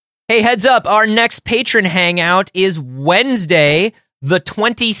Hey, heads up, our next patron hangout is Wednesday, the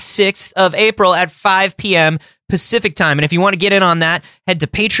 26th of April at 5 p.m. Pacific time. And if you want to get in on that, head to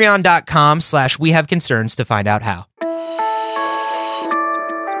patreon.com/wehaveconcerns to find out how.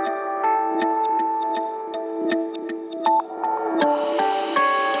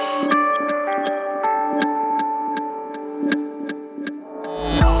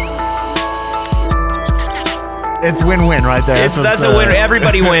 It's win-win right there. That's a win.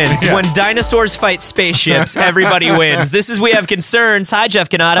 Everybody wins. Yeah. When dinosaurs fight spaceships, everybody wins. This is We Have Concerns. Hi, Jeff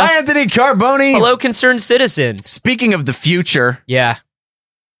Cannata. Hi, Anthony Carboni. Hello, concerned citizens. Speaking of the future. Yeah.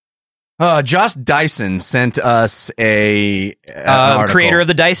 Josh Dyson sent us an creator of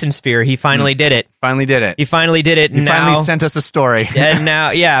the Dyson Sphere. He finally did it. Finally did it. He finally did it. He finally sent us a story. And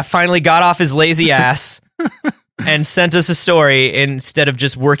now, finally got off his lazy ass and sent us a story instead of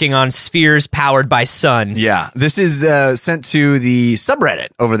just working on spheres powered by suns. Yeah. This is sent to the subreddit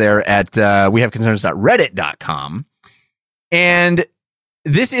over there at wehaveconcerns.reddit.com. And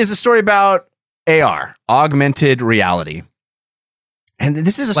this is a story about AR, augmented reality. And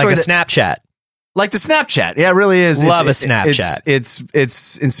this is a story like a Snapchat. Like the Snapchat. Yeah, it really is. Love a Snapchat.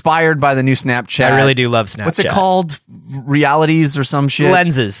 It's inspired by the new Snapchat. I really do love Snapchat. What's it called? Realities or some shit?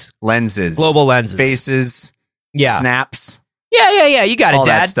 Lenses. Global lenses. Faces. Yeah. Snaps. Yeah. You got all it,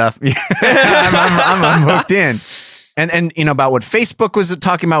 Dad. That stuff. I'm hooked in. And you know, about what Facebook was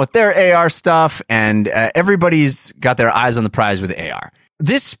talking about with their AR stuff, and everybody's got their eyes on the prize with AR.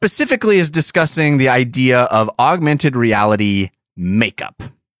 This specifically is discussing the idea of augmented reality makeup.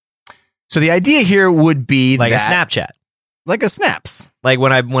 So the idea here would be like a Snapchat. Like a Snaps. Like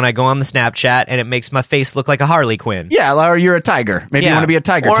when I go on the Snapchat and it makes my face look like a Harley Quinn. Yeah, or you're a tiger. Maybe you want to be a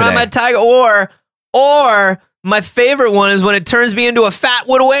tiger or today. I'm a tiger. Or my favorite one is when it turns me into a fat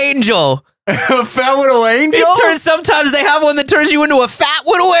widow angel. A fat widow angel? Sometimes they have one that turns you into a fat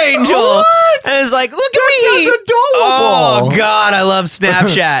widow angel. What? And it's like, look at that me. Sounds adorable. Oh, God, I love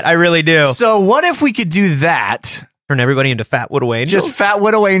Snapchat. I really do. So what if we could do that? Turn everybody into fat widow angels? Just fat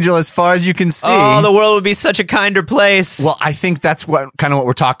widow angel as far as you can see. Oh, the world would be such a kinder place. Well, I think that's what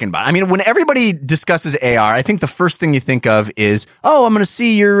we're talking about. I mean, when everybody discusses AR, I think the first thing you think of is, oh, I'm going to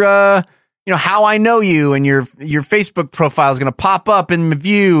see your... how I know you, and your Facebook profile is going to pop up in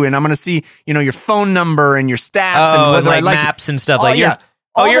view, and I'm going to see, your phone number and your stats and whether like I like maps and stuff. You're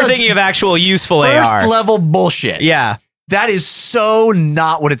thinking of actual useful AR. First level bullshit. Yeah. That is so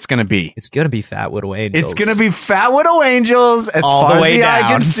not what it's going to be. It's going to be fat widow angels. It's going to be fat widow angels as all far the as way the down. eye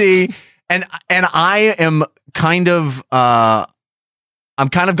can see. And I am kind of, I'm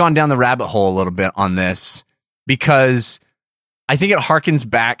kind of gone down the rabbit hole a little bit on this, because I think it harkens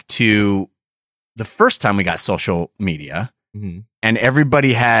back to the first time we got social media, and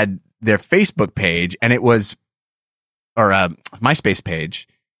everybody had their Facebook page, and it was, or a MySpace page,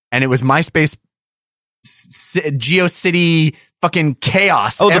 and it was MySpace GeoCity fucking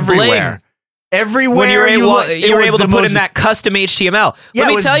chaos everywhere. Everywhere when you were able to put in that custom HTML. Yeah,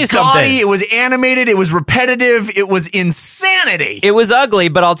 Let me tell you something. It was animated. It was repetitive. It was insanity. It was ugly,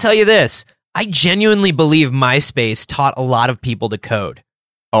 but I'll tell you this. I genuinely believe MySpace taught a lot of people to code.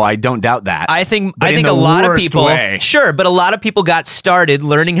 Oh, I don't doubt that. I think a lot of people, sure, but a lot of people got started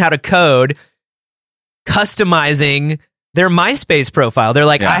learning how to code, customizing their MySpace profile. They're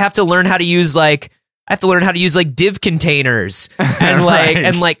like, I have to learn how to use div containers and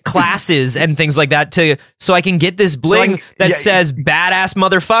like classes and things like that so I can get this bling that says badass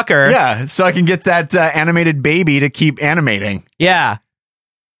motherfucker. Yeah, so I can get that animated baby to keep animating. Yeah.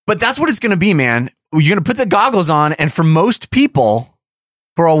 But that's what it's going to be, man. You're going to put the goggles on, and for most people,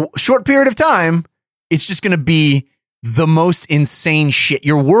 for a short period of time, it's just going to be the most insane shit.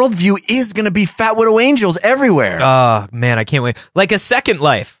 Your worldview is going to be fat widow angels everywhere. Oh, man, I can't wait. Like a Second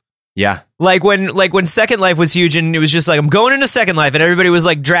Life. Yeah. Like when Second Life was huge, and it was just like, I'm going into Second Life, and everybody was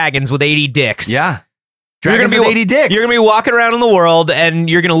like dragons with 80 dicks. Yeah. Dragons with 80 dicks. You're going to be walking around in the world, and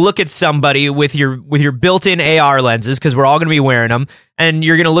you're going to look at somebody with your built-in AR lenses, because we're all going to be wearing them, and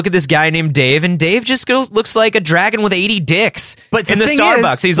you're going to look at this guy named Dave, and Dave just looks like a dragon with 80 dicks in the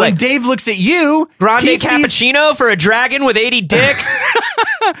Starbucks. He's when like, Dave looks at you, grande cappuccino for a dragon with 80 dicks?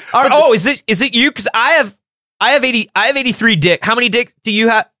 Is it you? Because I have 83 dick. How many dicks do you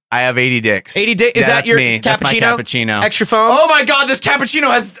have? I have 80 dicks. 80 dicks? Is that your me. cappuccino? That's my cappuccino. Extra foam? Oh my God, this cappuccino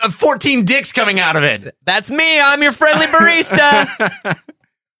has 14 dicks coming out of it. That's me. I'm your friendly barista.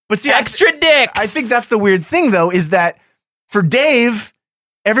 But see, extra dicks. I think that's the weird thing, though, is that for Dave,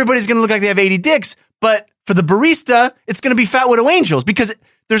 everybody's going to look like they have 80 dicks, but for the barista, it's going to be fat widow angels, because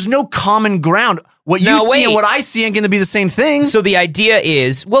there's no common ground. What you see and what I see ain't going to be the same thing. So the idea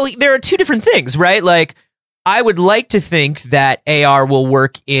is, well, there are two different things, right? Like, I would like to think that AR will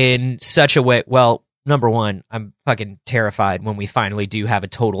work in such a way. Well, number one, I'm fucking terrified when we finally do have a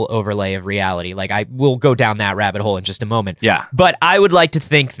total overlay of reality. Like, I will go down that rabbit hole in just a moment. Yeah. But I would like to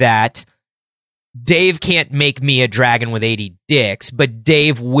think that Dave can't make me a dragon with 80 dicks, but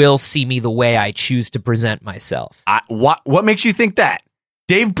Dave will see me the way I choose to present myself. What makes you think that?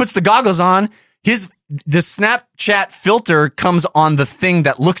 Dave puts the goggles on. The Snapchat filter comes on the thing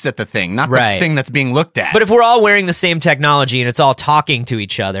that looks at the thing, not the thing that's being looked at. But if we're all wearing the same technology and it's all talking to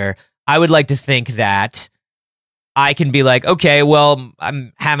each other, I would like to think that I can be like, okay, well,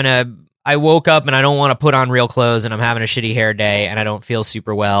 I woke up and I don't want to put on real clothes and I'm having a shitty hair day and I don't feel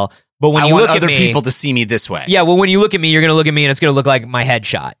super well. But when you look at me, I want other people to see me this way. Yeah, well, when you look at me, you're going to look at me and it's going to look like my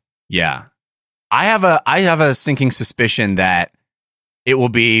headshot. Yeah. I have a sinking suspicion that it will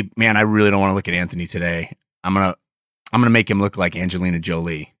be, man, I really don't want to look at Anthony today. I'm gonna make him look like Angelina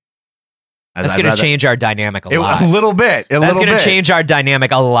Jolie. That's going to change our dynamic a lot. A little bit. That's going to change our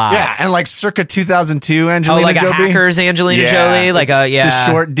dynamic a lot. Yeah, and like circa 2002 Angelina Jolie. Like a hacker's Angelina Jolie. Like the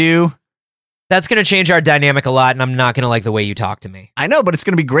short do. That's going to change our dynamic a lot, and I'm not going to like the way you talk to me. I know, but it's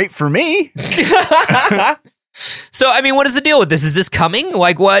going to be great for me. So, I mean, what is the deal with this? Is this coming?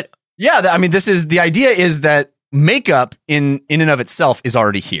 Like what? Yeah, I mean, the idea is that makeup in and of itself is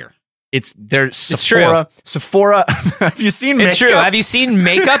already here. It's Sephora. True. Sephora. Have you seen makeup? It's true. Have you seen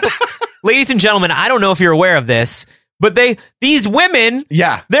makeup? Ladies and gentlemen, I don't know if you're aware of this, but these women,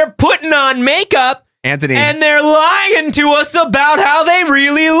 they're putting on makeup, Anthony, and they're lying to us about how they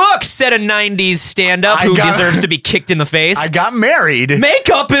really look, said a 90s stand-up who deserves to be kicked in the face. I got married.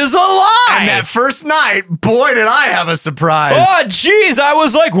 Makeup is a lie. And that first night, boy, did I have a surprise. Oh, jeez. I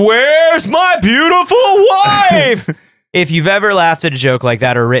was like, where's my beautiful wife? If you've ever laughed at a joke like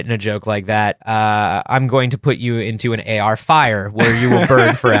that or written a joke like that, I'm going to put you into an AR fire where you will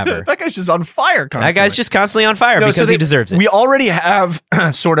burn forever. That guy's just on fire constantly. That guy's just constantly on fire because he deserves it. We already have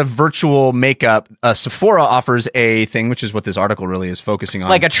sort of virtual makeup. Sephora offers a thing, which is what this article really is focusing on.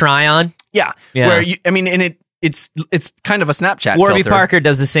 Like a try-on? Yeah. Where it's kind of a Snapchat Warby filter. Parker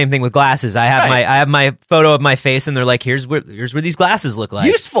does the same thing with glasses. I have my photo of my face and they're like, here's where these glasses look like.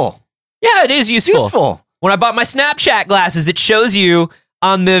 Useful. Yeah, it is useful. When I bought my Snapchat glasses, it shows you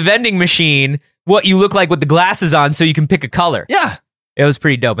on the vending machine what you look like with the glasses on so you can pick a color. Yeah. It was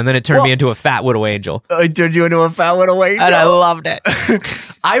pretty dope. And then it turned me into a fat widow angel. It turned you into a fat widow angel? And I loved it.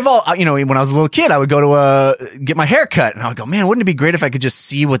 When I was a little kid, I would go to get my hair cut. And I would go, man, wouldn't it be great if I could just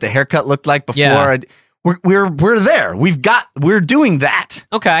see what the haircut looked like before? Yeah. We're there. We're doing that.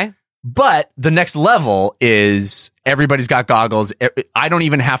 Okay. But the next level is everybody's got goggles. I don't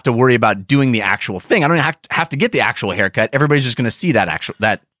even have to worry about doing the actual thing. I don't have to get the actual haircut. Everybody's just going to see that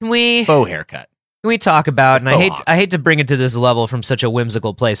faux haircut. Can we talk about? And I hate to bring it to this level from such a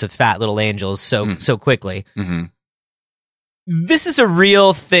whimsical place of fat little angels so quickly. Mm-hmm. This is a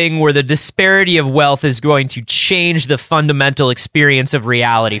real thing where the disparity of wealth is going to change the fundamental experience of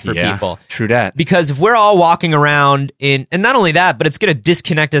reality for people. True that. Because if we're all walking around and not only that, but it's going to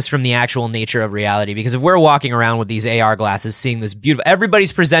disconnect us from the actual nature of reality. Because if we're walking around with these AR glasses, seeing this beautiful,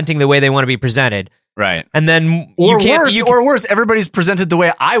 everybody's presenting the way they want to be presented. Right. And then or worse, everybody's presented the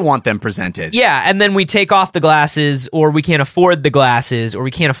way I want them presented. Yeah. And then we take off the glasses, or we can't afford the glasses, or we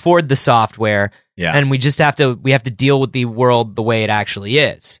can't afford the software. Yeah. And we have to deal with the world the way it actually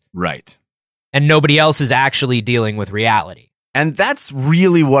is. Right. And nobody else is actually dealing with reality. And that's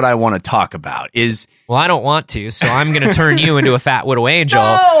really what I want to talk about is... Well, I don't want to, so I'm going to turn you into a fat widow angel.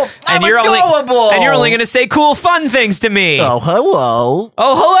 No, I'm adorable! And you're only going to say cool, fun things to me. Oh, hello.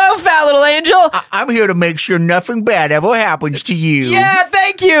 Oh, hello, fat little angel. I'm here to make sure nothing bad ever happens to you. Yeah,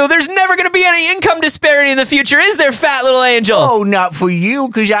 thank you. There's never going to be any income disparity in the future, is there, fat little angel? Oh, not for you,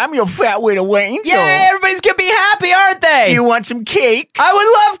 because I'm your fat widow angel. Yeah, everybody's going to be happy, aren't they? Do you want some cake? I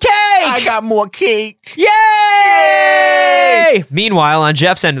would love cake. I got more cake. Yay! Meanwhile, on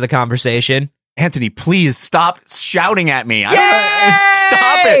Jeff's end of the conversation, Anthony, please stop shouting at me. Stop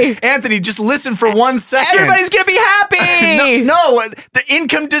it. Anthony, just listen for 1 second. Everybody's going to be happy. No, the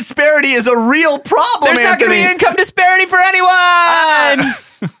income disparity is a real problem, There's not going to be income disparity for anyone.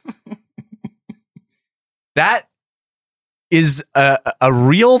 That is a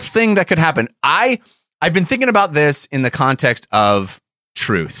real thing that could happen. I've been thinking about this in the context of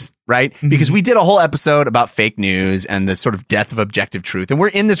truth, right? Mm-hmm. Because we did a whole episode about fake news and the sort of death of objective truth. And we're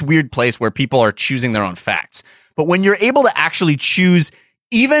in this weird place where people are choosing their own facts. But when you're able to actually choose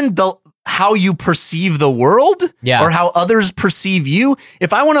even how you perceive the world or how others perceive you,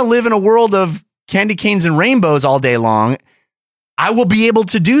 if I want to live in a world of candy canes and rainbows all day long, I will be able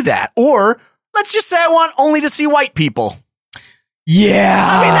to do that. Or let's just say I want only to see white people. Yeah.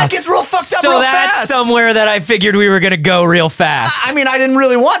 I mean, that gets real fucked up real fast. So that's somewhere that I figured we were going to go real fast. I mean, I didn't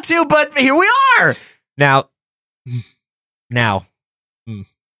really want to, but here we are. Now.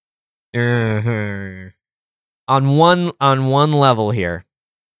 On one level here,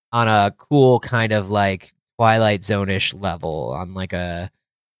 on a cool kind of like Twilight Zone-ish level, on like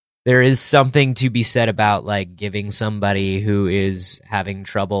there is something to be said about like giving somebody who is having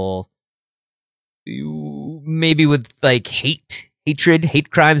trouble maybe with like hate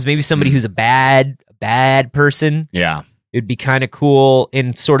crimes, maybe somebody who's a bad person. Yeah. It'd be kind of cool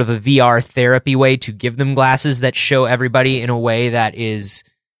in sort of a VR therapy way to give them glasses that show everybody in a way that is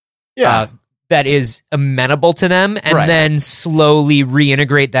amenable to them, and then slowly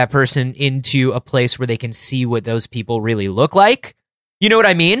reintegrate that person into a place where they can see what those people really look like. You know what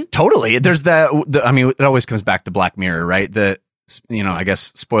I mean? Totally. There's I mean, it always comes back to Black Mirror, right? I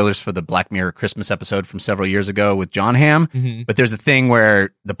guess spoilers for the Black Mirror Christmas episode from several years ago with John Hamm. Mm-hmm. But there's a thing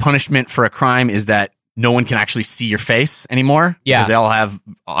where the punishment for a crime is that no one can actually see your face anymore. Yeah. Because they all have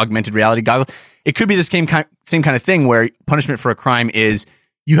augmented reality goggles. It could be the same kind of thing where punishment for a crime is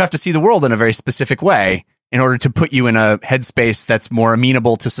you have to see the world in a very specific way in order to put you in a headspace that's more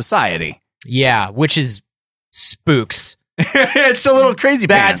amenable to society. Yeah, which is spooks. It's a little crazy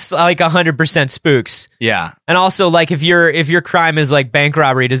pants. That's like 100% spooks. Yeah. And also, like, if your crime is like bank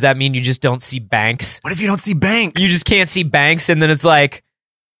robbery, does that mean you just don't see banks? What if you don't see banks? You just can't see banks, and then it's like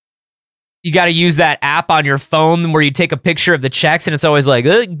you got to use that app on your phone where you take a picture of the checks, and it's always like,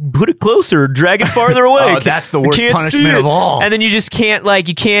 put it closer, drag it farther away. Oh, that's the worst punishment of all. And then you just can't, like,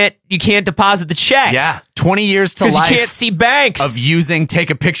 you can't deposit the check. Yeah, 20 years to life. Because you can't see banks. Of using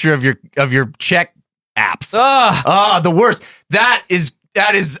take a picture of your check apps. Ugh. The worst. That is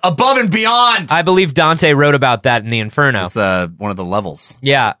above and beyond. I believe Dante wrote about that in the Inferno. It's one of the levels.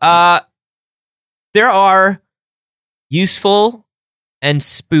 Yeah. There are useful and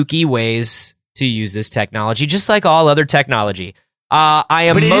spooky ways to use this technology, just like all other technology. I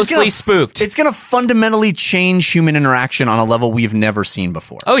am mostly spooked. It's going to fundamentally change human interaction on a level we've never seen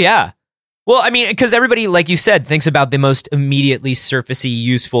before. Oh, yeah. Well, I mean, because everybody, like you said, thinks about the most immediately surfacey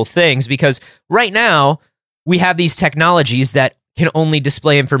useful things, because right now we have these technologies that can only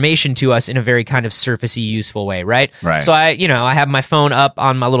display information to us in a very kind of surfacey, useful way, right? Right. So I have my phone up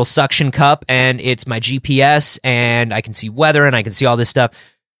on my little suction cup, and it's my GPS, and I can see weather, and I can see all this stuff.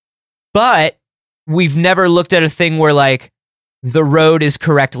 But we've never looked at a thing where, like, the road is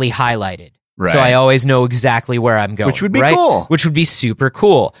correctly highlighted. Right. So I always know exactly where I'm going. Which would be cool. Which would be super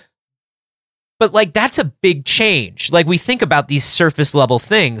cool. But, like, that's a big change. Like, we think about these surface level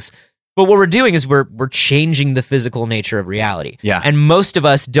things, but what we're doing is we're changing the physical nature of reality. Yeah. And most of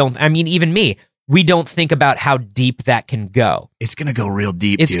us don't, I mean, even me, we don't think about how deep that can go. It's going to go real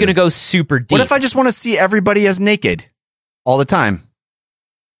deep, It's going to go super deep. What if I just want to see everybody as naked all the time?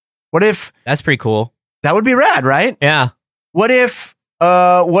 What if... That's pretty cool. That would be rad, right? Yeah. What if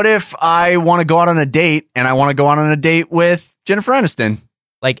I want to go out on a date, and I want to go out on a date with Jennifer Aniston?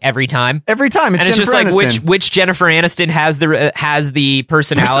 Like every time? Every time. It's Jennifer just like Aniston. which Jennifer Aniston has the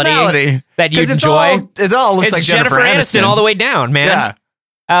personality that you enjoy. It all looks like Jennifer Aniston all the way down, man.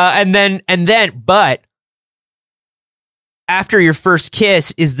 Yeah. But after your first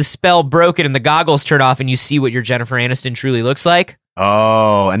kiss, is the spell broken and the goggles turn off and you see what your Jennifer Aniston truly looks like?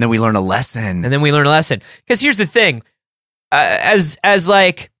 Oh, and then we learn a lesson. Because here's the thing. As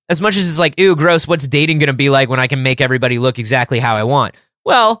much as it's like, ew, gross, what's dating going to be like when I can make everybody look exactly how I want?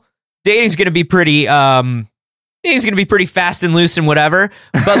 Well, dating's going to be pretty fast and loose and whatever.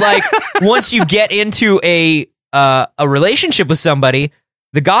 But like once you get into a relationship with somebody,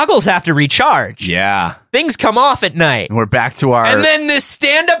 the goggles have to recharge. Yeah. Things come off at night. And we're back to our... And then this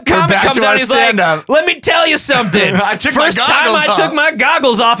stand-up comic comes out and he's like, let me tell you something. First time I took my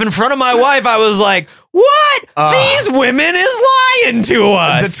goggles off in front of my wife, I was like, what? These women is lying to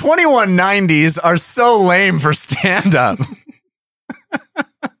us. The 2190s are so lame for stand-up.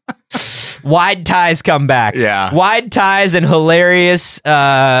 Wide ties come back. Yeah. Wide ties and hilarious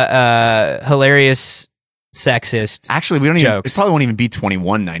sexist. Actually, we don't jokes. It probably won't even be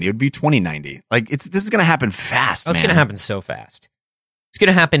 2190. It would be 2090. Like this is going to happen fast. It's going to happen so fast. It's going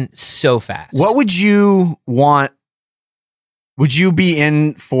to happen so fast. What would you want? Would you be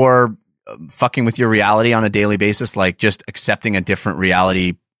in for fucking with your reality on a daily basis, like just accepting a different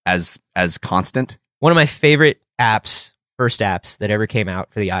reality as constant? One of my favorite first apps that ever came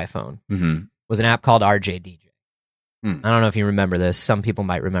out for the iPhone was an app called RJDJ. I don't know if you remember this. Some people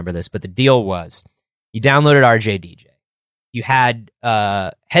might remember this, but the deal was you downloaded RJDJ. You had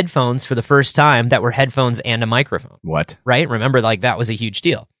headphones for the first time that were headphones and a microphone. What? Right? Remember, like that was a huge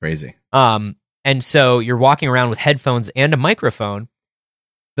deal. Crazy. And so you're walking around with headphones and a microphone.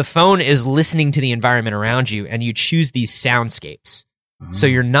 The phone is listening to the environment around you, and you choose these soundscapes. So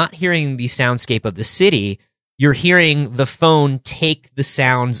you're not hearing the soundscape of the city. You're hearing the phone take the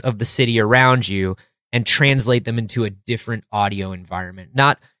sounds of the city around you and translate them into a different audio environment.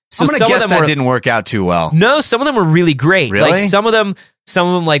 I'm going to guess that didn't work out too well. No, some of them were really great. Really? Like some of them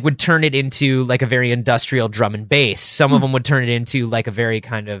like would turn it into like a very industrial drum and bass. Some of them would turn it into like a very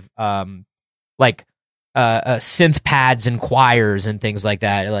kind of synth pads and choirs and things like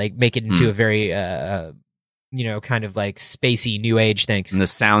that. Like make it into a very kind of like spacey new age thing. And the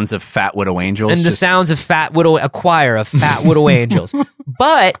sounds of Fat Widow Angels. And the sounds of a choir of Fat Widow Angels.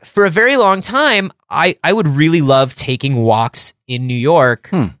 But for a very long time, I would really love taking walks in New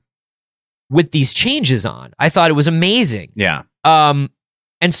York with these changes on. I thought it was amazing. Yeah. And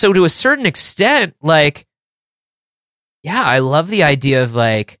so to a certain extent, like, yeah, I love the idea of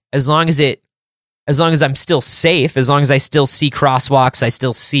like, as long as I'm still safe, as long as I still see crosswalks,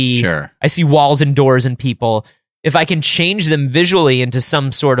 I see walls and doors and people. If I can change them visually into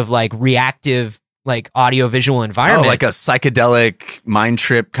some sort of like reactive, like audio visual environment. Oh, like a psychedelic mind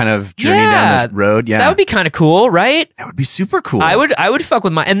trip kind of journey down the road. Yeah. That would be kind of cool, right? That would be super cool. I would fuck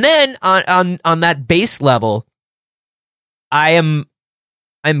with and then on that base level, I'm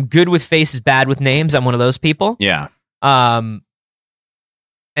good with faces, bad with names. I'm one of those people. Yeah. And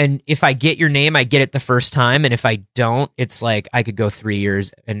if I get your name, I get it the first time. And if I don't, it's like I could go 3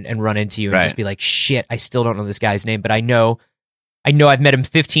 years and run into you and just be like, shit, I still don't know this guy's name, but I know I've met him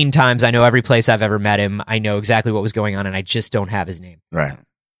 15 times. I know every place I've ever met him. I know exactly what was going on, and I just don't have his name. Right.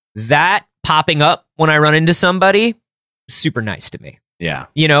 That popping up when I run into somebody, super nice to me. Yeah.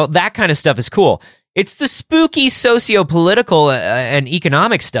 You know, that kind of stuff is cool. It's the spooky socio-political and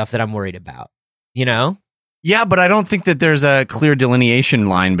economic stuff that I'm worried about, you know? Yeah, but I don't think that there's a clear delineation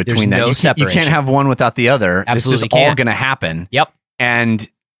line between There's that. no You can't have one without the other. Absolutely It's just all going to happen. Yep. And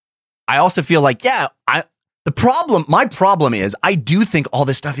I also feel like, my problem is I do think all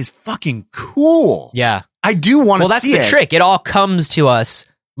this stuff is fucking cool. Yeah. I do want to see it. Well, that's the trick. It all comes to us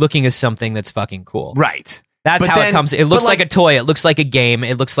looking as something that's fucking cool. Right. That's how it comes. It looks like a toy. It looks like a game.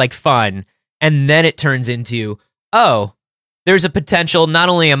 It looks like fun. And then it turns into, oh, there's a potential. Not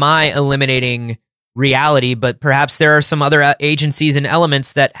only am I eliminating reality, but perhaps there are some other agencies and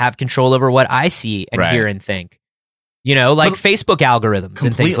elements that have control over what I see and hear and think. You know, like Facebook algorithms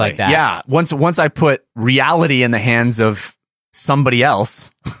and things like that. Yeah. Once I put reality in the hands of somebody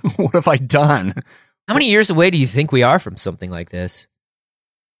else, what have I done? How many years away do you think we are from something like this?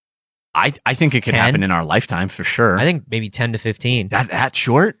 I think it could 10? happen in our lifetime for sure. I think maybe 10 to 15. That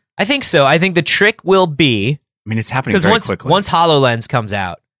short? I think so. I think the trick will be... I mean, it's happening very quickly. Once HoloLens comes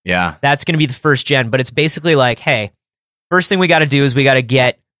out, that's going to be the first gen, but it's basically like, hey, first thing we got to do is we got to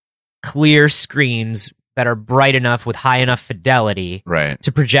get clear screens that are bright enough with high enough fidelity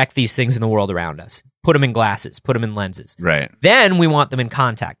to project these things in the world around us. Put them in glasses, put them in lenses. Right. Then we want them in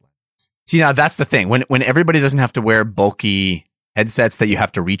contact lenses. See, now that's the thing. When everybody doesn't have to wear bulky headsets that you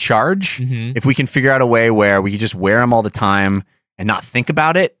have to recharge, if we can figure out a way where we can just wear them all the time and not think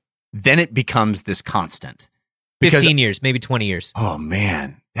about it, then it becomes this constant. 15 years, maybe 20 years. Oh,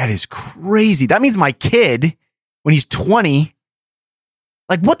 man. That is crazy. That means my kid, when he's 20,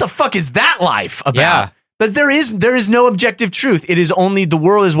 like, what the fuck is that life about? Yeah. But there is no objective truth. It is only the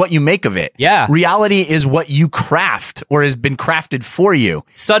world is what you make of it. Yeah. Reality is what you craft or has been crafted for you.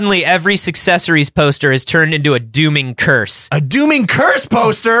 Suddenly, every Successories poster is turned into a dooming curse. A dooming curse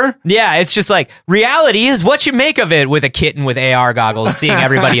poster? Yeah, it's just like, reality is what you make of it, with a kitten with AR goggles seeing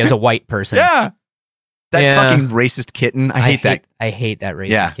everybody as a white person. Yeah. That fucking racist kitten. I hate that. I hate that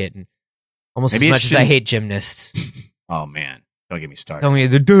racist kitten. Almost Maybe as much as I hate gymnasts. Oh, man. Don't get me started. Tell me,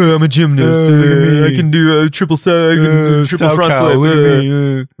 I'm a gymnast. I can do a triple side, I can do triple front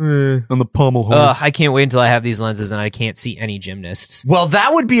flip. On the pommel horse. I can't wait until I have these lenses and I can't see any gymnasts. Well, that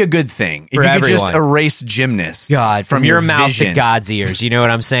would be a good thing. If you could just erase gymnasts from your mouth vision. to God's ears. You know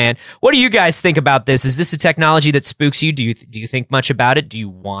what I'm saying? What do you guys think about this? Is this a technology that spooks you? Do you think much about it? Do you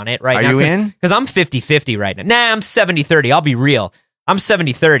want it right now? Are you in? Because I'm 50-50 right now. Nah, I'm 70-30. I'll be real. I'm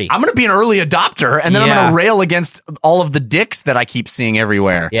 70-30. I'm going to be an early adopter, and then I'm going to rail against all of the dicks that I keep seeing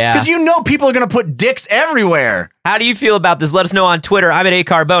everywhere. Yeah. Because you know people are going to put dicks everywhere. How do you feel about this? Let us know on Twitter. I'm at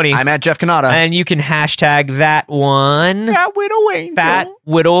ACarboni. I'm at Jeff Cannata. And you can hashtag that one. Fat Widow Angel. Fat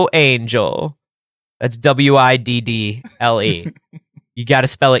Widow Angel. That's WIDDLE. You got to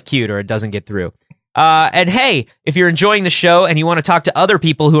spell it cute or it doesn't get through. And hey, if you're enjoying the show and you want to talk to other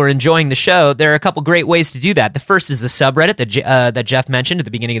people who are enjoying the show, there are a couple great ways to do that. The first is the subreddit that Jeff mentioned at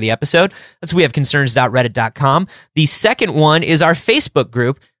the beginning of the episode. That's wehaveconcerns.reddit.com. The second one is our Facebook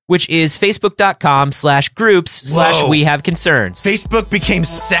group, which is facebook.com/groups/we have concerns. Facebook became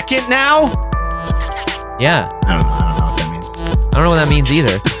second now? Yeah. I don't know what that means. I don't know what that means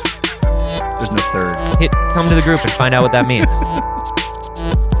either. There's no third. Come to the group and find out what that means.